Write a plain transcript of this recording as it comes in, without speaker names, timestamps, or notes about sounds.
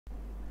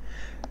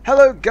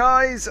Hello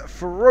guys,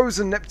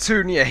 Frozen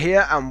Neptunia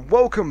here and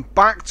welcome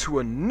back to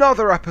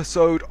another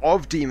episode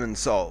of Demon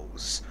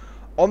Souls.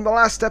 On the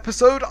last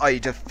episode I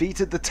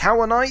defeated the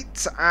Tower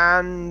Knight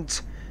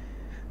and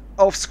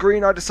off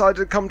screen I decided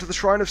to come to the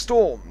Shrine of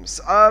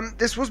Storms.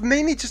 This was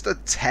mainly just a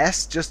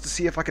test just to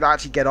see if I could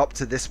actually get up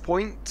to this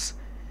point.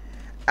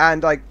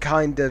 And I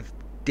kind of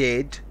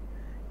did.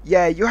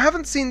 Yeah, you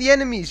haven't seen the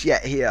enemies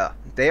yet here.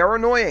 They are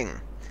annoying.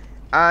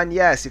 And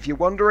yes, if you're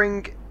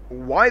wondering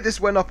why this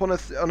went up on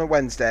a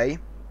Wednesday,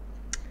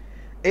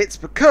 it's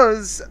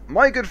because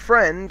my good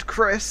friend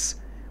Chris,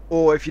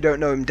 or if you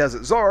don't know him,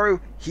 Desert Zorro,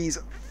 he's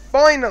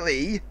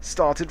finally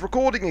started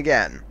recording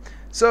again.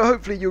 So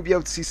hopefully you'll be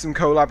able to see some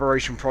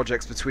collaboration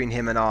projects between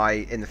him and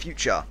I in the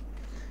future.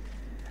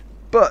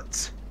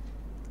 But,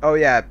 oh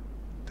yeah,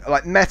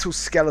 like metal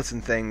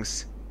skeleton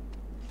things.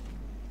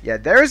 Yeah,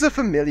 there is a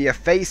familiar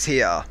face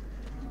here.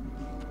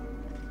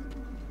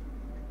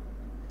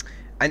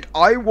 And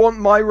I want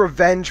my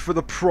revenge for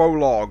the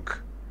prolog.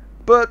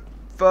 But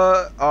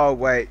for... oh,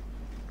 wait.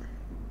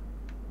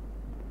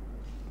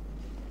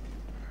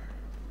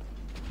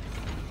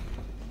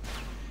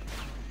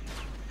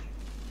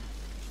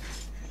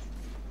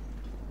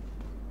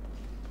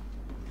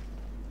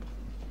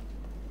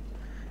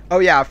 Oh,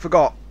 yeah, I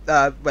forgot.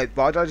 Wait,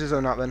 why did I just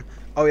zone out then?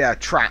 Oh, yeah,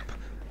 trap.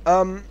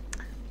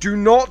 Do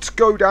not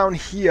go down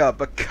here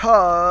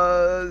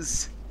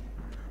because...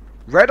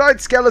 red-eyed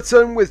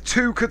skeleton with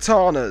 2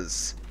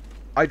 katanas.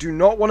 I do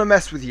not want to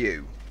mess with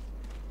you.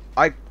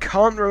 I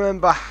can't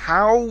remember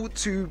how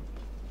to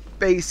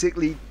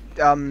basically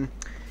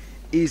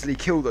easily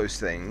kill those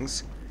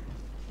things.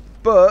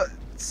 But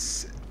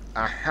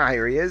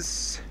here he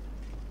is.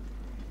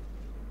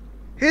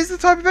 Here's the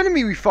type of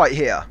enemy we fight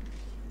here.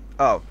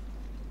 Oh.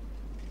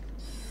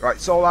 Right,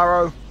 soul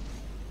arrow.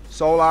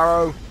 Soul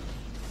arrow.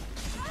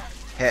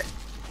 Hit.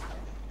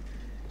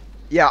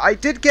 Yeah, I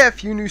did get a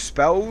few new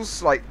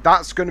spells, like,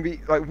 that's going to be,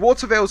 like,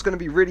 Water Veil's going to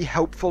be really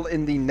helpful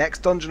in the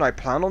next dungeon I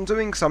plan on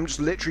doing, so I'm just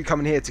literally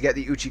coming here to get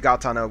the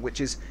Uchigatana, which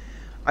is,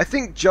 I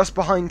think, just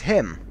behind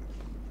him.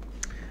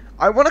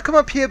 I want to come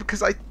up here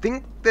because I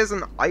think there's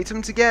an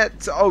item to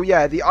get. Oh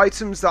yeah, the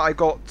items that I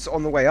got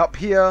on the way up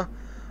here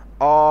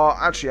are,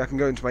 actually, I can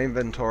go into my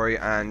inventory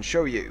and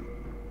show you.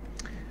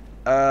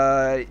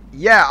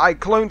 Yeah, I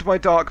cloned my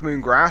Dark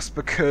Moon Grass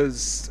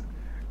because,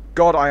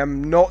 God, I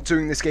am not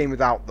doing this game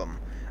without them.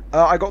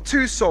 I got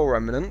 2 soul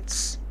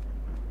remnants.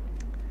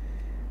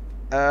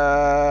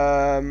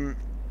 Where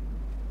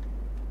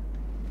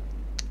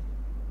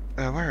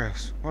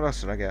else? What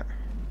else did I get?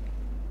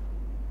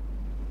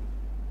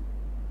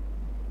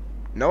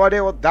 No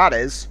idea what that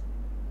is.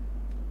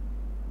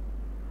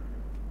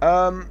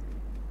 Where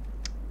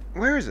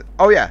is it?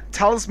 Oh yeah,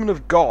 Talisman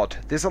of God.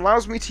 This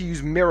allows me to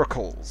use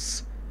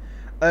miracles.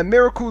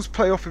 Miracles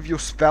play off of your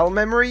spell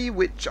memory,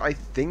 which I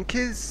think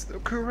is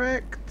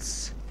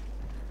correct.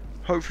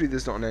 Hopefully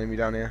there's not an enemy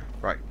down here.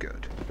 Right,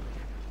 good.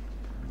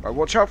 Right,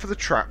 watch out for the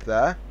trap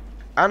there.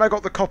 And I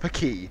got the copper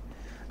key.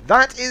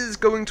 That is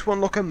going to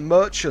unlock a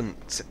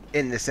merchant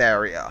in this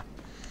area.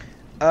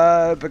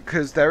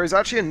 Because there is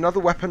actually another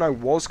weapon I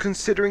was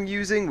considering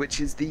using, which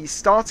is the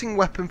starting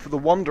weapon for the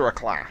Wanderer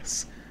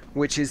class,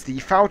 which is the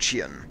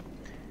Falchion.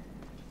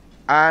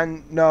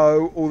 And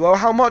no, although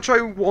how much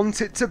I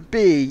want it to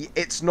be,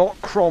 it's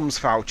not Crom's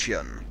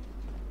Falchion.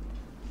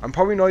 I'm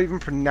probably not even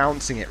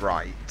pronouncing it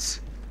right.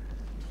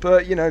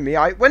 But, you know me,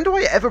 when do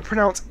I ever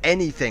pronounce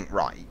anything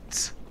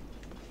right?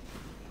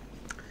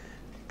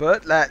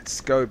 But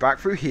let's go back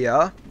through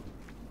here.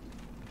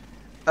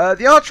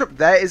 The archer up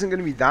there isn't going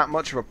to be that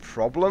much of a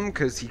problem,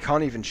 because he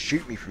can't even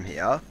shoot me from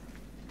here.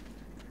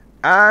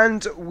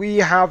 And we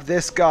have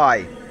this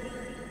guy.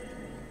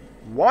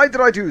 Why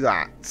did I do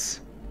that?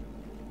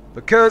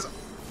 Because...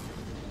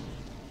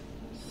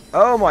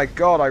 oh my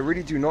god, I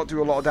really do not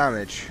do a lot of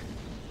damage.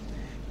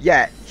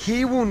 Yeah,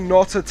 he will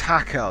not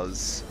attack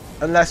us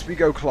unless we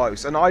go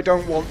close, and I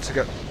don't want to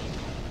go...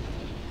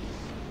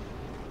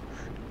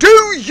 do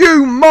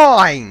you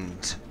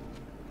mind?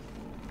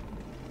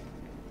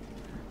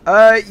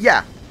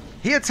 Yeah.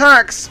 He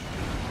attacks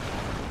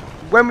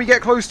when we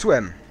get close to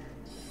him.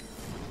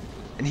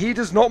 And he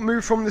does not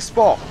move from the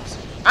spot.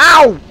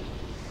 Ow!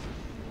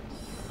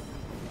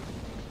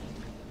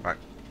 Right.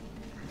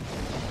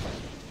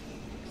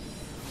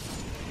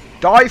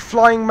 Die,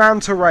 flying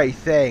manta ray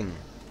thing.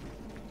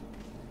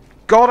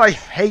 God, I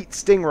hate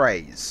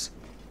stingrays.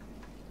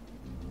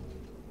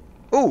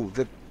 Oh,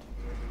 the...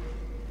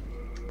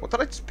 what did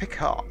I just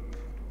pick up?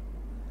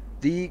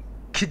 The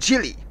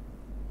Kajili.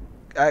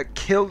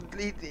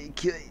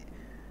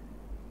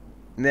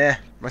 Nah,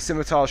 my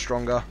scimitar's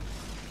stronger.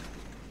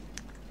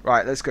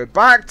 Right, let's go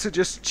back to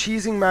just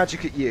cheesing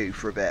magic at you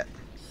for a bit.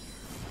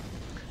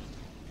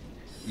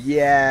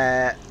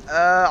 Yeah,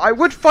 I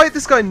would fight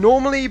this guy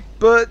normally,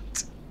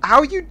 but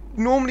how you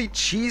normally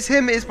cheese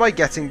him is by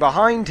getting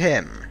behind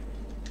him.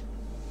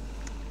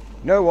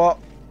 You know what?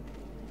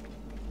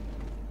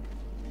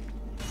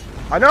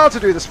 I know how to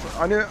do this.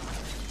 I know.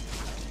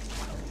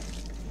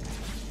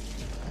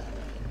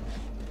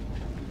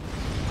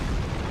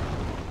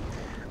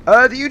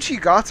 The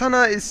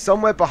Uchigatana is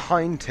somewhere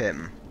behind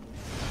him.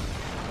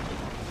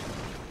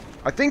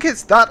 I think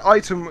it's that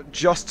item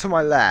just to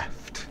my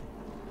left.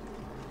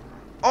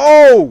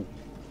 Oh!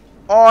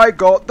 I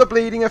got the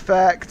bleeding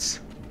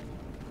effect.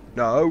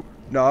 No,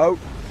 no.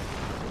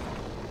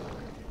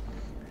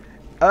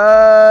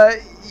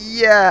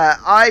 Yeah,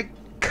 I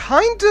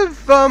kind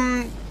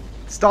of,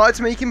 started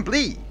to make him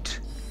bleed.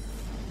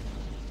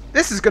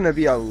 This is going to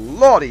be a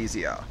lot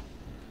easier.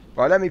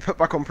 Right, let me put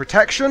back on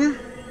protection.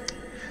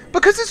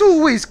 Because it's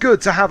always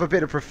good to have a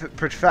bit of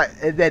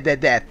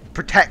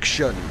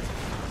protection.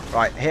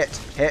 Right, hit,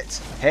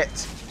 hit,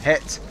 hit,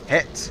 hit,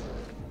 hit.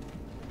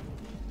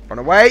 Run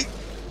away.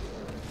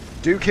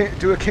 Do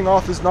a King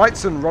Arthur's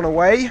Knights and run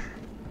away.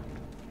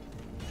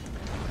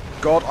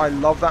 God, I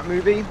love that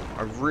movie.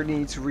 I really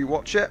need to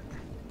rewatch it.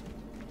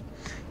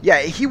 Yeah,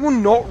 he will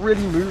not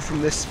really move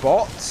from this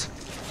spot.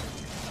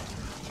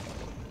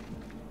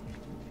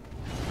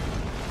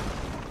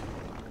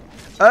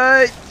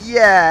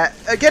 Yeah.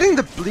 Getting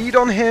the bleed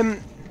on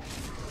him.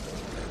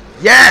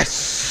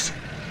 Yes!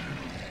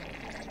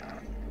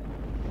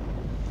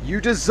 You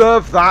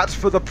deserve that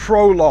for the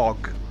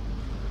prolog.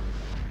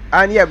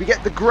 And yeah, we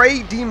get the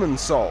Grey Demon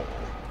Soul.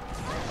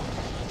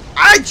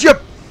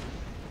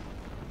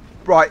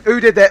 Right, who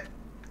did it?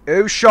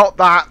 Who shot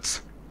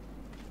that?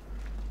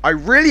 I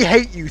really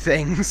hate you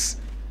things.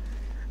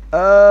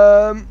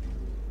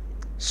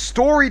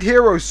 Storied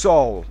Hero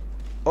Soul.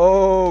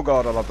 Oh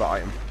god, I love that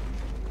item.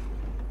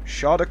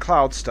 Shard of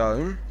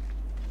Cloudstone.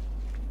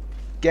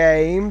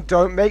 Game,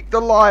 don't make the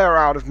liar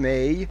out of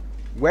me.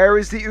 Where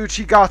is the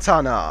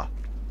Uchigatana?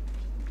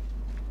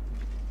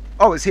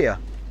 Oh, it's here,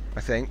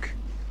 I think.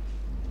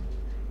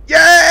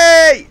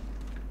 Yay!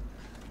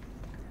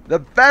 The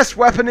best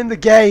weapon in the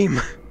game.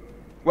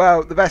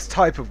 Well, the best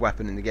type of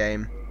weapon in the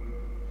game.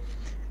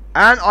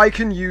 And I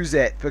can use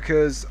it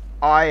because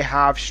I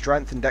have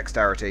strength and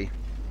dexterity.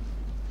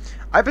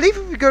 I believe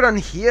if we go down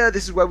here,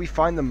 this is where we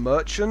find the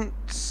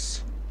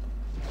merchants.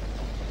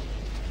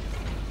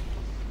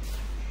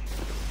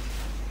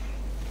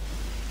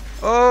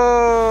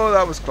 Oh,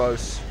 that was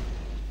close.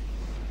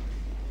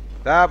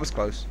 That was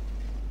close.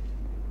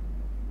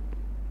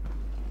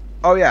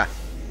 Oh, yeah.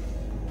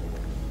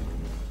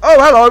 Oh,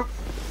 hello.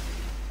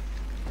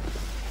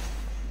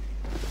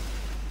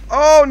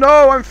 Oh,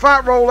 no, I'm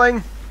fat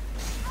rolling.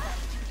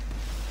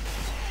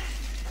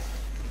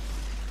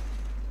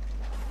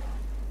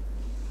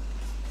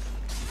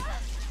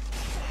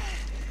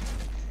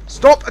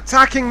 Stop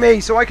attacking me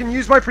so I can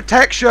use my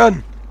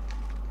protection.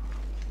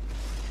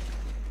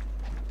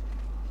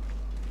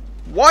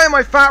 Why am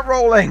I fat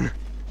rolling?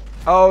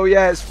 Oh,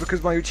 yeah, it's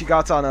because my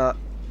Uchigatana.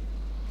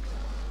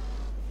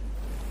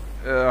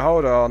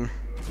 Hold on.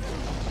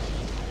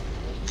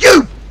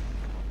 You!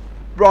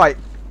 Right.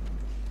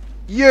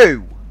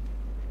 You!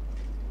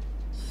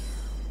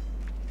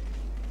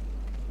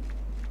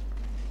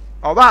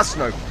 Oh, that's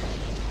no...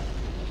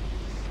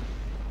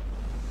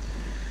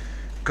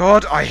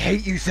 God, I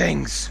hate you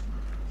things.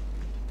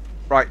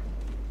 Right.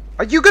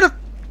 Are you gonna...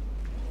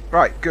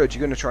 Right, good.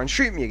 You're gonna try and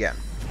shoot me again.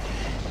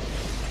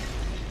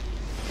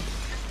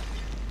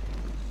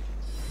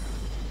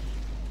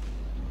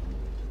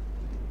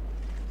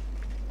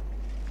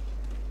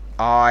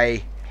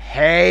 I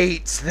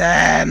hate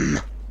them.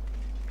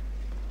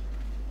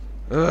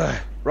 Ugh.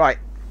 Right.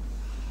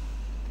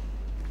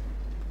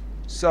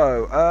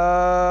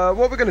 So,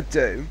 what we're going to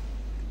do...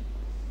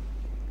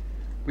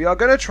 We are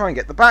going to try and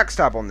get the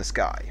backstab on this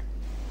guy.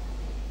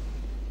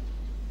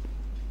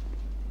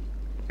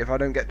 If I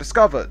don't get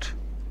discovered.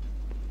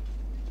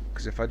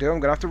 Because if I do, I'm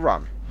going to have to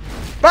run.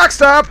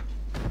 Backstab!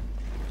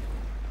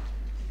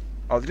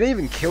 Oh, did it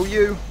even kill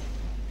you?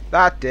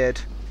 That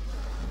did.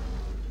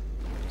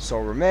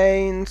 Soul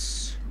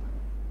remains.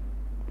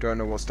 Don't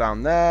know what's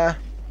down there.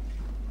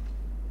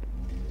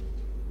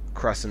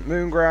 Crescent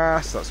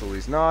moongrass. That's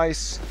always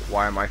nice.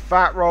 Why am I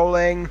fat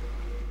rolling?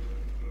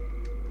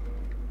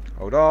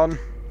 Hold on.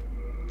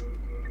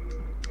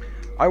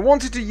 I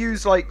wanted to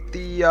use like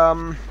the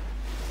and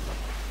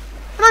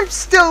I'm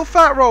still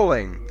fat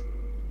rolling.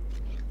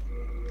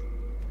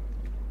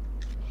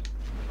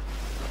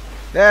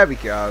 There we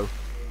go.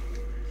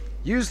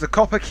 Use the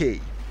copper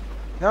key.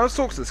 Now let's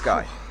talk to this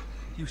guy.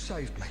 You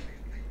saved me.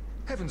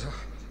 Heavens, I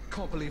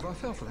can't believe I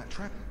fell for that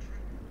trap.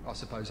 I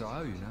suppose I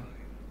owe you now.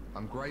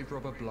 I'm grave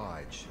robber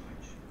Blige.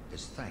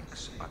 As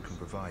thanks, I can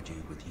provide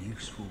you with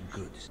useful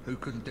goods. Who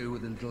couldn't do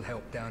with a little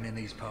help down in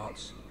these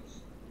parts?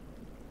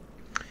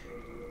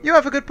 You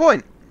have a good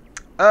point.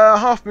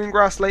 Half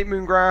moongrass, late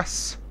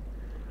moongrass.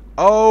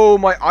 Oh,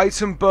 my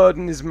item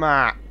burden is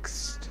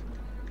maxed.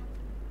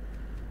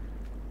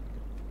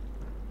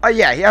 Oh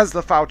yeah, he has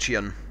the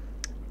Falchion.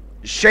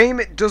 Shame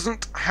it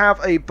doesn't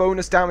have a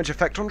bonus damage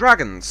effect on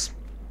dragons.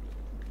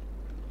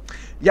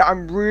 Yeah,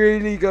 I'm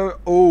really going...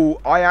 Oh,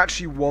 I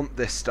actually want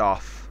this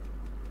stuff.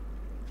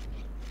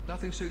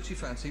 Nothing suits your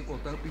fancy,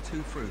 well, don't be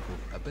too frugal.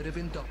 A bit of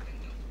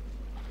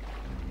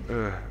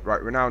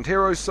right, Renowned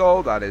Hero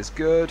Soul, that is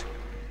good.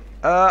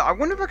 I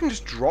wonder if I can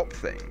just drop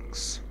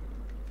things.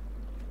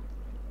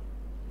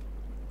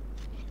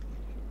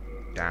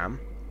 Damn.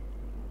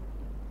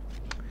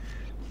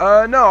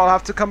 No, I'll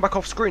have to come back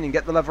off screen and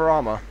get the leather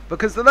armor.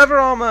 Because the leather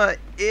armor,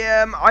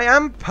 I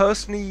am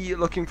personally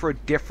looking for a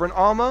different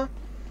armor.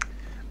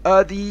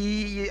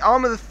 The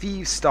armor the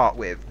thieves start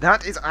with,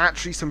 that is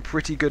actually some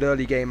pretty good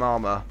early game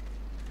armor.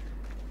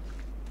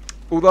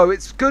 Although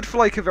it's good for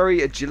like a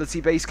very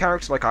agility based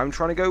character like I'm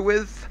trying to go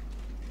with.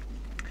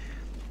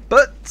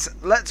 But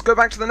let's go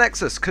back to the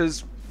Nexus,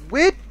 because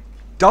we're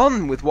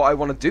done with what I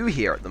want to do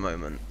here at the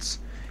moment.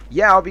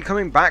 Yeah, I'll be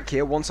coming back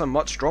here once I'm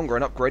much stronger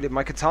and upgraded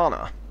my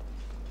katana.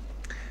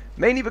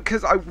 Mainly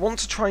because I want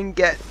to try and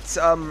get...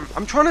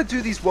 I'm trying to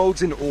do these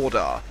worlds in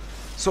order.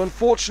 So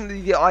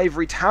unfortunately the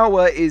Ivory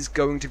Tower is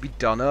going to be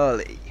done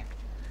early.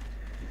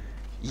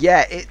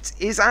 Yeah, it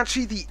is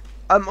actually the...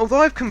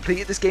 although I've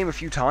completed this game a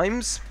few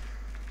times,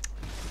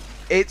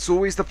 it's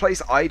always the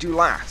place I do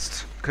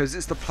last. Because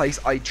it's the place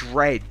I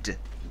dread.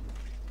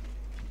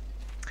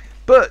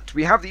 But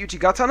we have the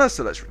Uchigatana,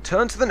 so let's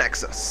return to the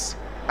Nexus.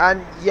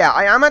 And yeah,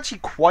 I am actually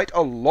quite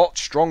a lot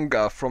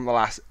stronger from the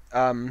last...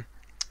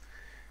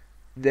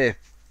 the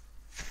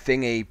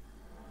thingy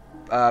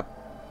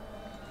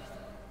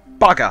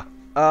bugger.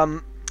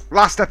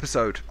 Last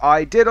episode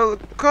I did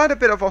quite a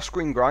bit of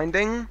off-screen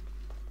grinding.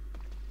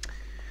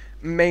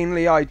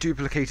 Mainly I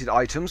duplicated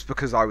items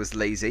because I was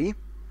lazy,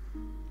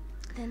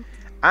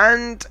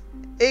 and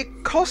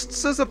it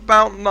costs us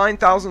about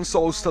 9,000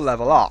 souls to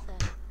level up.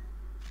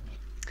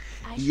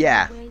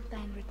 Yeah,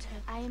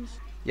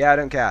 I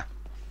don't care.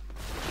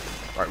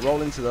 Right,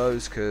 roll into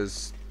those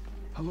because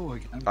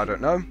I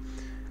don't know.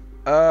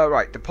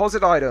 Right,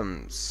 deposit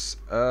items.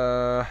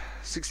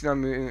 69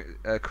 moon,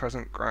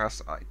 crescent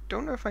grass. I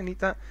don't know if I need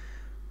that.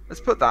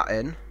 Let's put that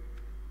in.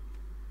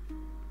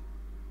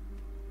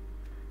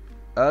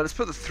 Let's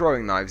put the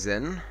throwing knives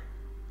in.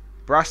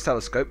 Brass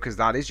telescope, because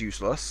that is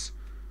useless.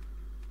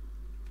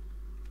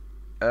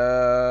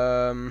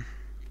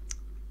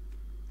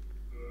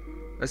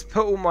 Let's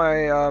put all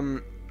my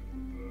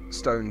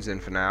stones in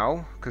for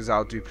now, because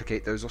I'll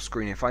duplicate those off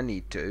screen if I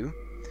need to.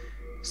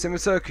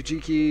 Scimitar,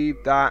 Kujiki,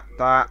 that.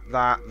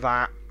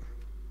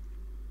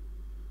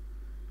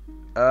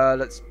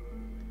 Let's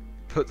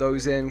put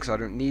those in because I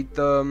don't need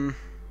them.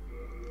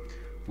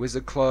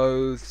 Wizard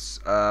clothes,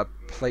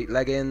 plate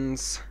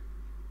leggings.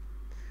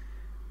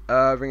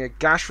 Ring of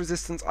gash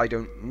resistance, I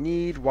don't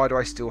need. Why do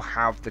I still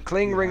have the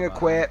cling ring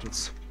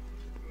equipped?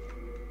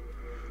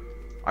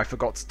 I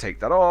forgot to take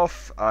that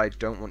off. I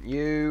don't want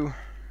you.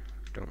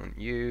 Don't want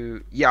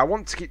you. Yeah, I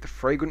want to keep the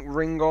fragrant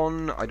ring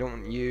on. I don't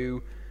want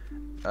you.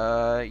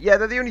 Yeah,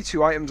 they're the only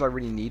two items I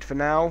really need for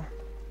now.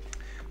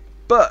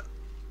 But,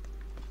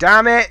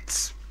 damn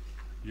it!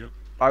 Yep.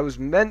 I was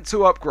meant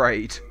to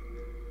upgrade.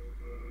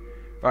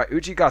 Right,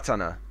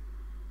 Uchigatana.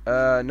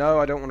 No,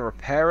 I don't want to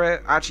repair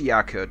it. Actually, yeah,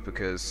 I could,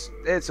 because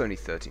it's only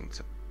 13.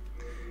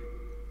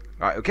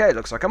 Right, okay,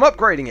 looks like I'm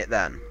upgrading it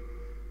then.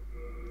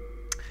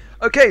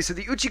 Okay, so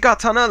the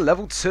Uchigatana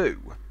level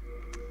 2.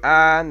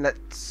 And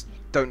let's...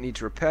 don't need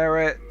to repair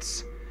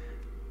it.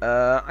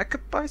 I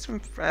could buy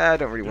some... I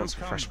don't really want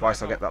some fresh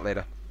spice, I'll get that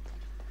later.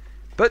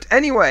 But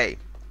anyway,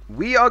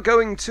 we are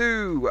going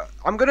to...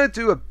 I'm going to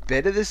do a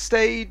bit of this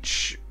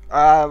stage.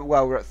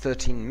 Well, we're at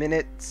 13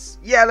 minutes.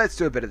 Yeah, let's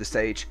do a bit of the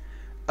stage.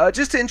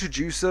 Just to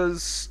introduce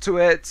us to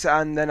it,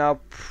 and then I'll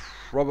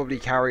probably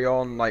carry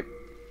on, like...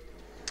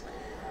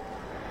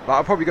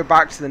 I'll probably go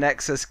back to the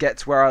Nexus, get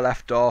to where I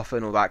left off,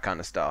 and all that kind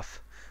of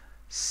stuff.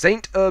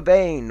 Saint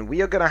Urbane,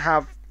 we are going to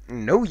have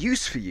no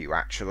use for you,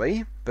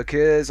 actually,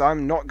 because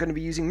I'm not going to be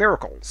using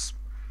miracles.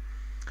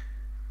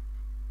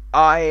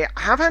 I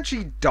have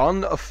actually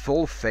done a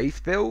full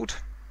faith build.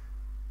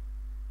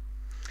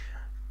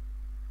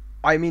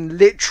 I mean,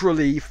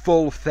 literally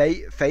full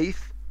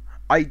faith.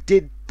 I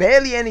did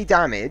barely any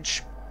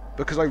damage,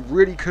 because I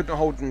really couldn't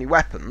hold any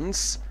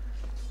weapons.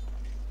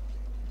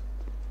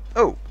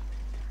 Oh.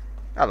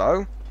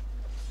 Hello.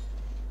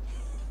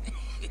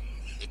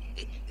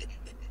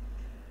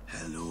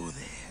 Hello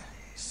there,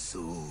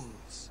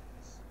 souls.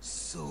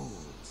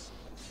 Souls.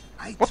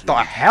 What the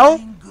hell?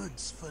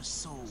 Goods for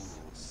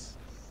souls.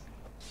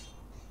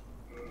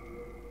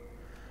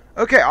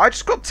 Okay, I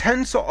just got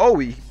 10 souls. Oh,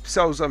 he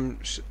sells and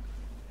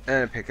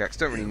a pickaxe.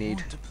 Don't really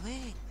need.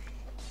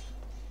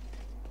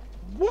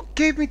 What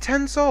gave me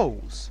 10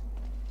 souls?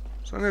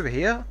 Something over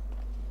here?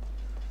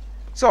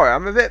 Sorry,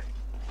 I'm a bit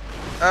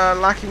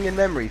lacking in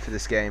memory for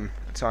this game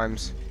at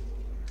times.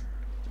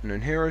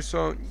 Unknown hero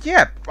soul.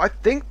 Yeah, I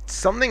think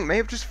something may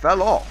have just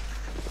fell off.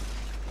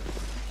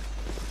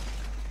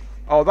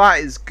 Oh, that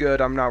is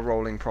good. I'm now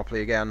rolling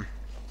properly again.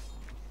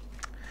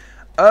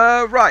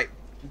 Right.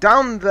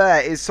 Down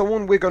there is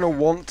someone we're going to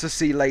want to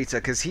see later,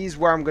 because he's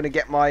where I'm going to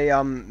get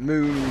my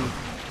moon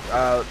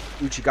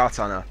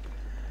Uchigatana.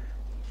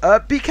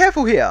 Be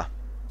careful here,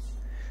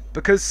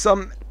 because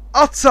some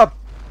utter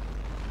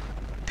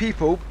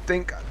people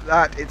think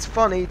that it's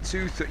funny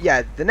to...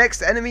 yeah, the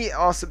next enemy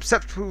are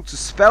susceptible to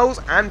spells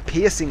and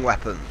piercing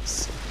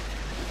weapons.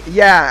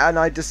 Yeah, and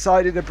I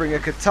decided to bring a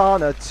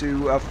katana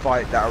to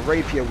fight that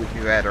rapier would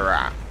be better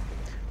at.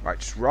 Right,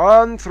 just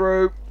run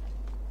through.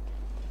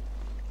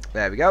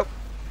 There we go.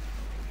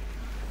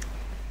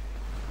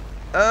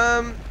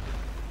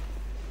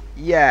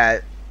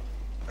 Yeah.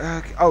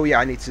 Oh yeah,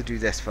 I need to do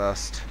this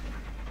first.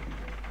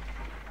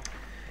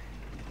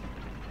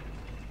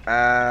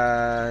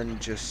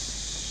 And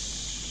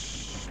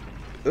just...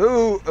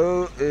 Ooh.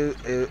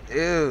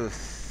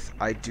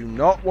 I do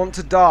not want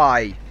to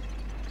die.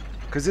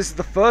 Because this is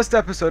the first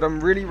episode I'm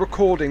really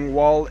recording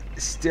while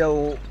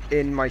still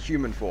in my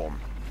human form.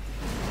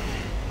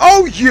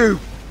 Oh, you!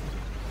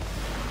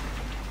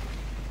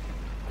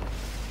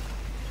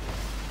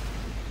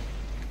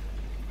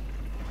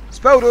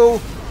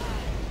 Speldle!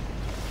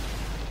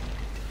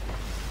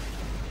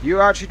 You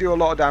actually do a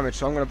lot of damage,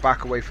 so I'm going to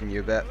back away from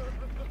you a bit.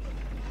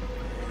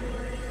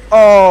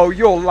 Oh,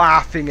 you're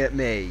laughing at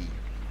me.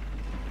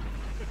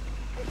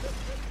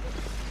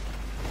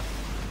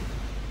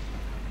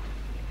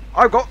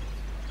 I've got...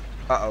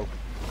 Uh-oh.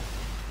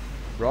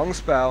 Wrong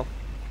spell.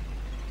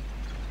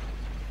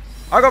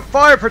 I got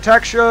fire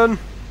protection!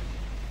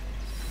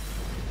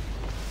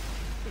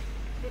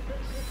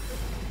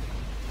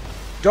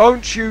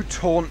 Don't you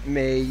taunt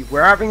me.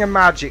 We're having a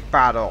magic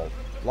battle.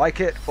 Like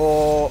it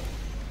or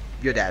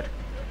you're dead.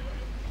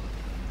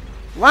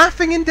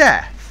 Laughing in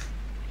death?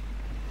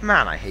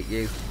 Man, I hate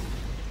you.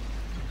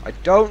 I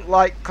don't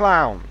like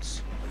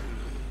clowns.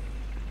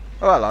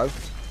 Oh, hello.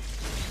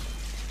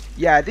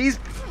 Yeah, these...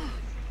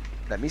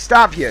 Let me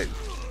stab you.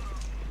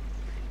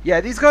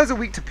 Yeah, these guys are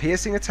weak to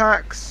piercing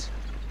attacks.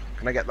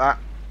 Can I get that?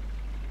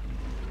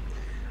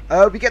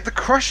 We get the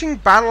Crushing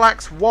Battle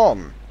Axe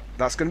 1.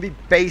 That's going to be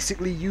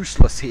basically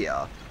useless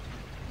here.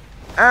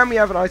 And we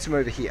have an item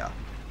over here.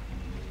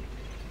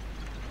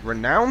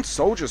 Renowned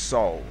Soldier's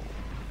Soul.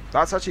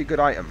 That's actually a good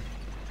item.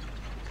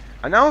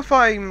 And now if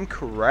I'm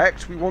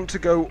correct, we want to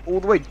go all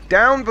the way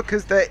down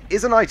because there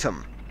is an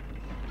item.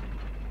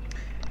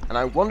 And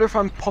I wonder if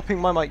I'm popping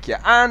my mic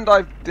yet. And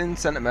I've been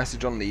sent a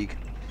message on League.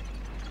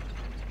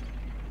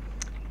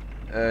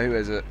 Who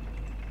is it?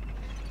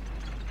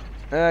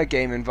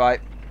 Game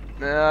invite.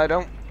 I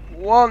don't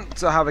want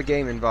to have a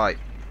game invite.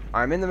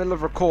 I'm in the middle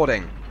of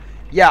recording.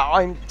 Yeah,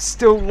 I'm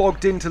still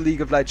logged into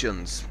League of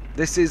Legends.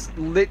 This is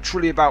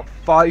literally about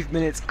 5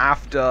 minutes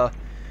after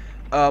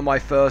my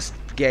first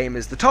game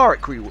is the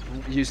Taric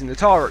using the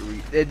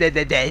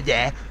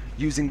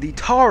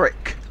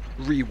Taric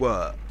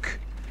rework.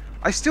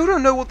 I still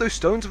don't know what those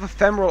Stones of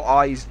Ephemeral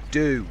Eyes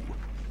do.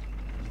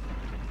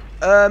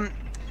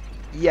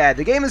 Yeah,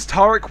 the game as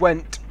Taric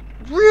went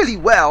really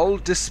well,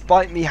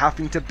 despite me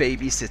having to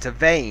babysit a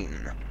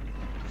Vayne.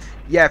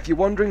 Yeah, if you're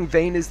wondering,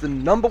 Vayne is the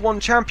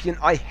 #1 champion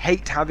I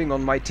hate having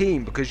on my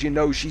team, because you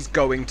know she's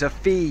going to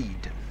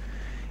feed.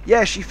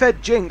 Yeah, she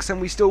fed Jinx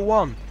and we still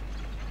won.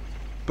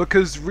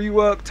 Because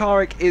rework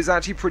Taric is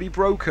actually pretty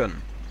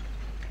broken.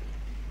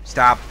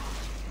 Stab.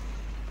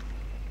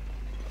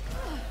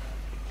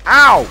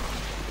 Ow!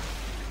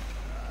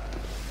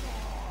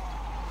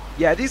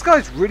 Yeah, these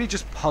guys really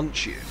just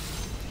punch you.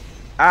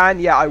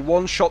 And yeah, I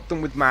one-shot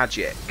them with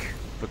magic.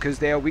 Because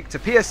they are weak to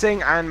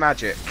piercing and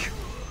magic.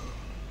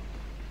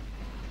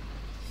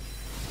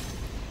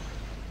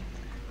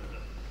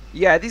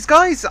 Yeah, these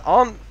guys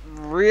aren't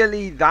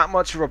really that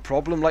much of a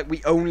problem. Like,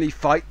 we only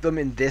fight them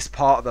in this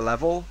part of the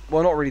level.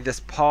 Well, not really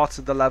this part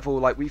of the level.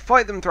 Like, we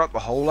fight them throughout the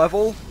whole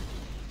level.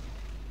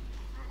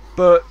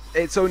 But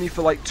it's only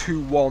for, like,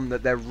 2-1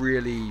 that they're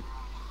really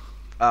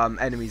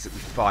enemies that we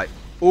fight.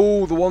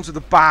 Oh, the ones with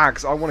the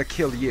bags. I want to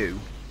kill you.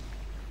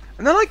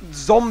 And they're like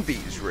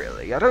zombies,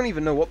 really. I don't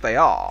even know what they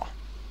are.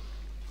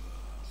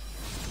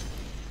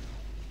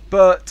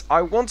 But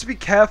I want to be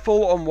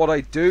careful on what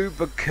I do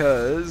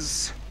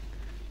because...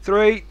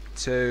 3,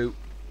 2,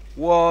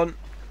 1.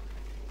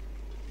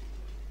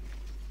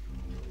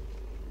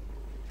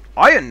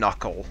 Iron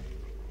Knuckle.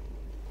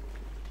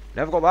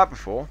 Never got that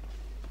before.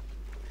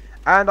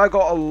 And I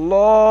got a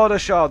lot of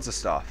shards of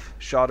stuff.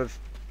 Shard of...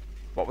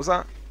 What was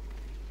that?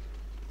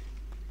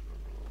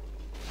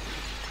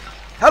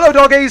 Hello,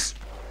 doggies!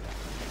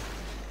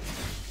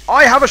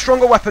 I have a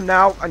stronger weapon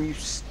now, and you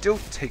still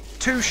take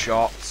 2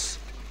 shots.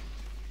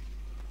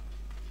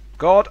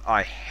 God,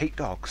 I hate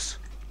dogs.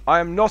 I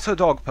am not a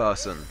dog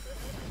person.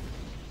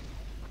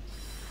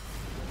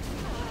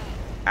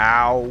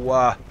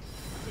 Ow.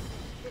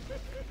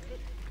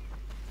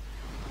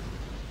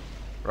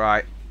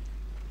 Right.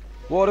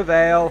 Water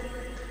Veil.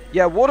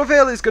 Yeah, Water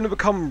Veil is going to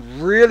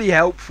become really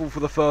helpful for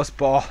the first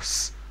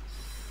boss.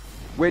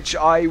 Which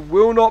I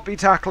will not be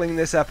tackling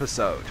this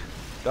episode.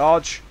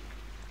 Dodge.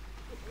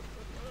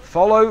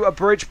 Follow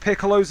Abridged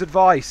Piccolo's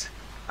advice.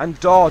 And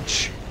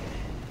dodge.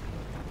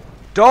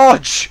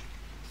 Dodge!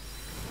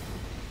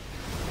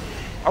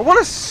 I want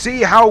to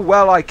see how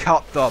well I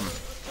cut them.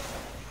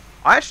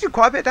 I actually do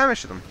quite a bit of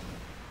damage to them.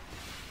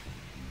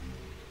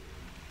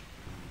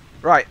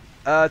 Right,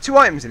 2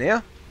 items in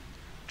here.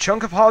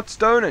 Chunk of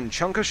Hardstone and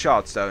Chunk of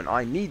Shardstone.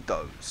 I need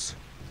those.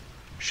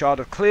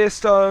 Shard of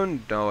Clearstone,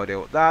 no idea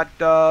what that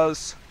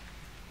does.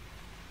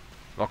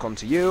 Lock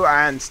onto you,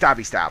 and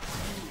stabby stab.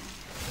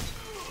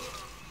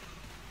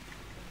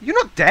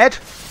 You're not dead.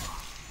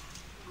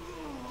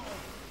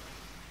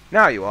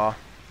 Now you are.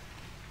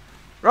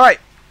 Right.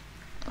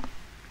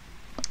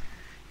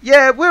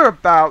 yeah, we're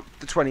about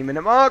the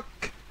 20-minute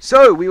mark.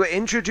 So, we were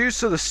introduced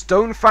to the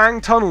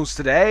Stonefang tunnels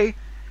today.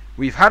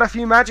 We've had a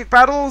few magic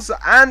battles,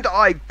 and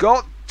I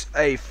got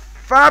a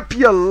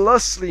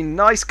fabulously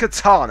nice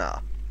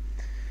katana.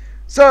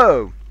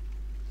 So,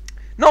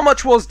 not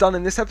much was done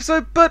in this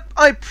episode, but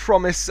I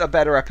promise a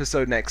better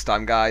episode next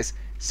time, guys.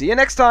 See you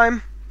next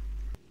time!